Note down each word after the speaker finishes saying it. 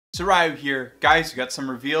Ryu here. Guys, we got some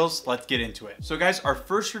reveals. Let's get into it. So guys, our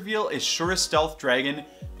first reveal is Shura Stealth Dragon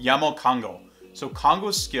Yamo Kongo. So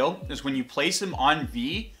Kongo's skill is when you place him on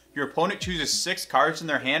V, your opponent chooses 6 cards in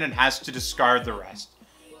their hand and has to discard the rest.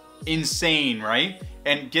 Insane, right?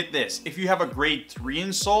 And get this, if you have a grade 3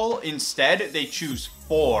 in Soul, instead they choose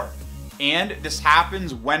 4. And this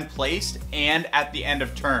happens when placed and at the end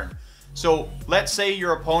of turn. So let's say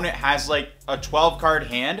your opponent has like a 12 card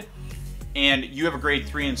hand and you have a grade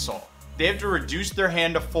 3 in Soul. They have to reduce their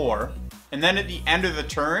hand to 4, and then at the end of the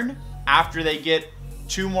turn, after they get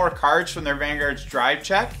 2 more cards from their Vanguard's drive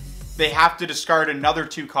check, they have to discard another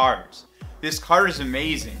 2 cards. This card is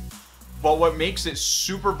amazing, but what makes it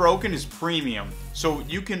super broken is premium. So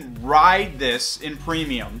you can ride this in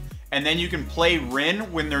premium, and then you can play Rin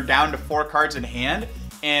when they're down to 4 cards in hand,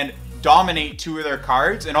 and dominate 2 of their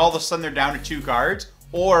cards, and all of a sudden they're down to 2 cards.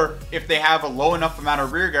 Or if they have a low enough amount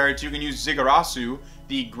of rear guards, you can use Zigarasu,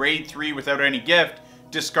 the grade 3 without any gift,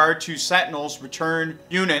 discard 2 sentinels, return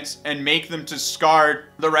units, and make them discard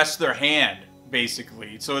the rest of their hand,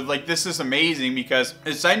 basically. So like, this is amazing because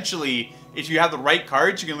essentially, if you have the right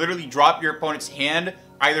cards, you can literally drop your opponent's hand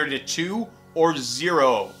either to 2 or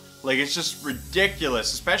 0. Like, it's just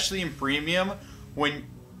ridiculous, especially in premium when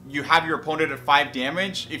you have your opponent at 5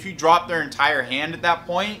 damage. If you drop their entire hand at that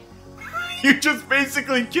point, you just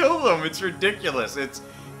basically kill them. It's ridiculous.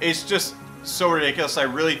 It's just so ridiculous. I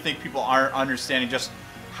really think people aren't understanding just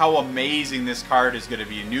how amazing this card is going to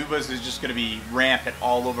be. Nubas is just going to be rampant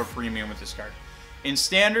all over premium with this card. In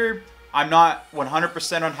standard, I'm not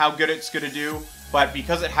 100% on how good it's going to do, but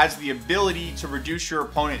because it has the ability to reduce your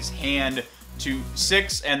opponent's hand to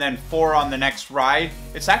 6 and then 4 on the next ride,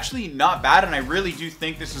 it's actually not bad, and I really do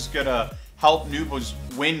think this is going to help Nubas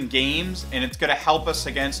win games, and it's going to help us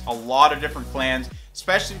against a lot of different clans,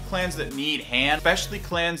 especially clans that need hand, especially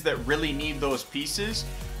clans that really need those pieces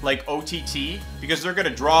like OTT, because they're going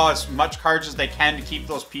to draw as much cards as they can to keep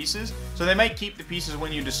those pieces. So they might keep the pieces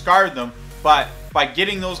when you discard them, but by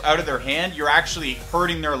getting those out of their hand, you're actually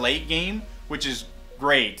hurting their late game, which is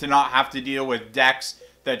great to not have to deal with decks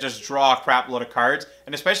that just draw a crap load of cards.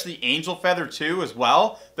 And especially Angel Feather too as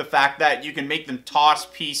well, the fact that you can make them toss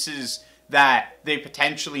pieces that they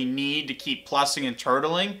potentially need to keep plussing and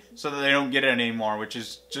turtling so that they don't get it anymore, which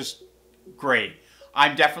is just great.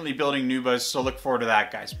 I'm definitely building Nubas, so look forward to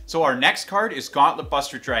that, guys. So our next card is Gauntlet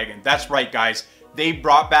Buster Dragon. That's right, guys. They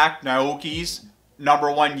brought back Naoki's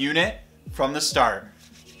 #1 unit from the start.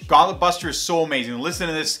 Gauntlet Buster is so amazing. Listen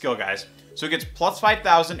to this skill, guys. So it gets plus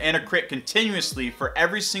 5,000 and a crit continuously for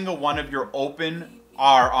every single one of your open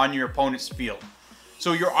R on your opponent's field.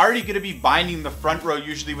 So you're already going to be binding the front row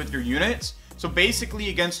usually with your units. So basically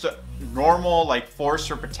against a normal like Force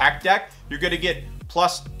or Protect deck, you're going to get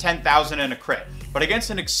plus 10,000 and a crit. But against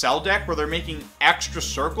an Excel deck where they're making extra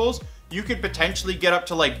circles, you could potentially get up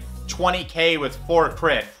to like 20k with 4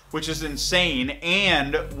 crit, which is insane.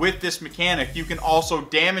 And with this mechanic, you can also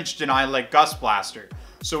damage deny like Gust Blaster.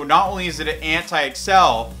 So not only is it an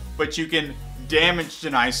anti-Excel, but you can damage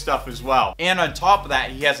deny stuff as well. And on top of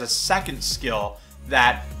that, he has a second skill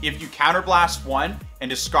that if you counterblast 1 and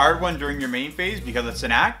discard 1 during your main phase because it's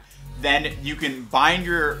an act, then you can bind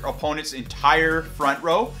your opponent's entire front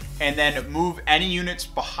row and then move any units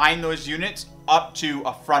behind those units up to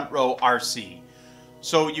a front row RC.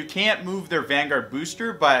 So you can't move their Vanguard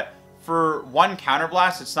booster, but for 1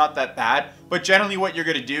 counterblast, it's not that bad. But generally what you're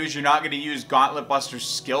going to do is you're not going to use Gauntlet Buster's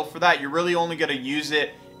skill for that. You're really only going to use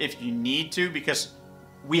it if you need to, because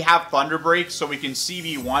we have Thunder Break, so we can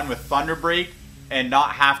CV1 with Thunder Break and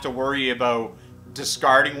not have to worry about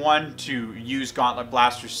discarding 1 to use Gauntlet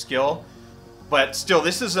Blaster's skill. But still,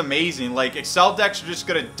 this is amazing. Like, Excel decks are just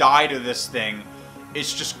going to die to this thing.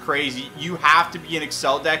 It's just crazy. You have to be an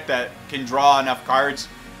Excel deck that can draw enough cards.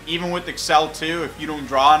 Even with Excel 2, if you don't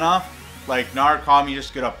draw enough, like Narukami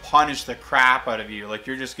just going to punish the crap out of you. Like,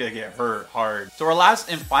 you're just going to get hurt hard. So our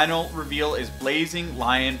last and final reveal is Blazing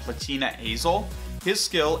Lion Platina Hazel. His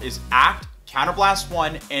skill is Act, Counterblast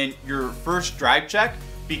 1, and your first drive check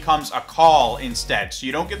becomes a call instead. So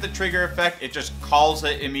you don't get the trigger effect, it just calls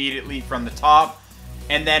it immediately from the top.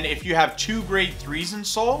 And then if you have 2 grade 3s in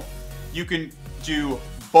Soul, you can do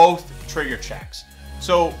both trigger checks.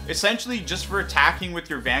 So essentially, just for attacking with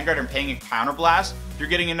your Vanguard and paying a counterblast, you're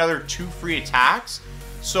getting another 2 free attacks.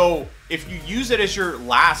 So if you use it as your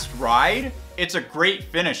last ride, it's a great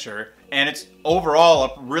finisher. And it's overall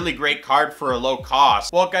a really great card for a low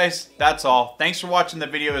cost. Well, guys, that's all. Thanks for watching the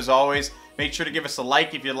video as always. Make sure to give us a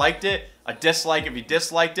like if you liked it, a dislike if you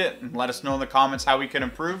disliked it, and let us know in the comments how we can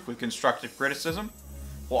improve with constructive criticism.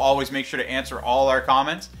 We'll always make sure to answer all our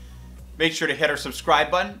comments. Make sure to hit our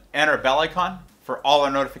subscribe button and our bell icon. for all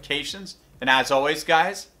our notifications. And as always,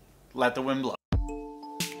 guys, let the wind blow.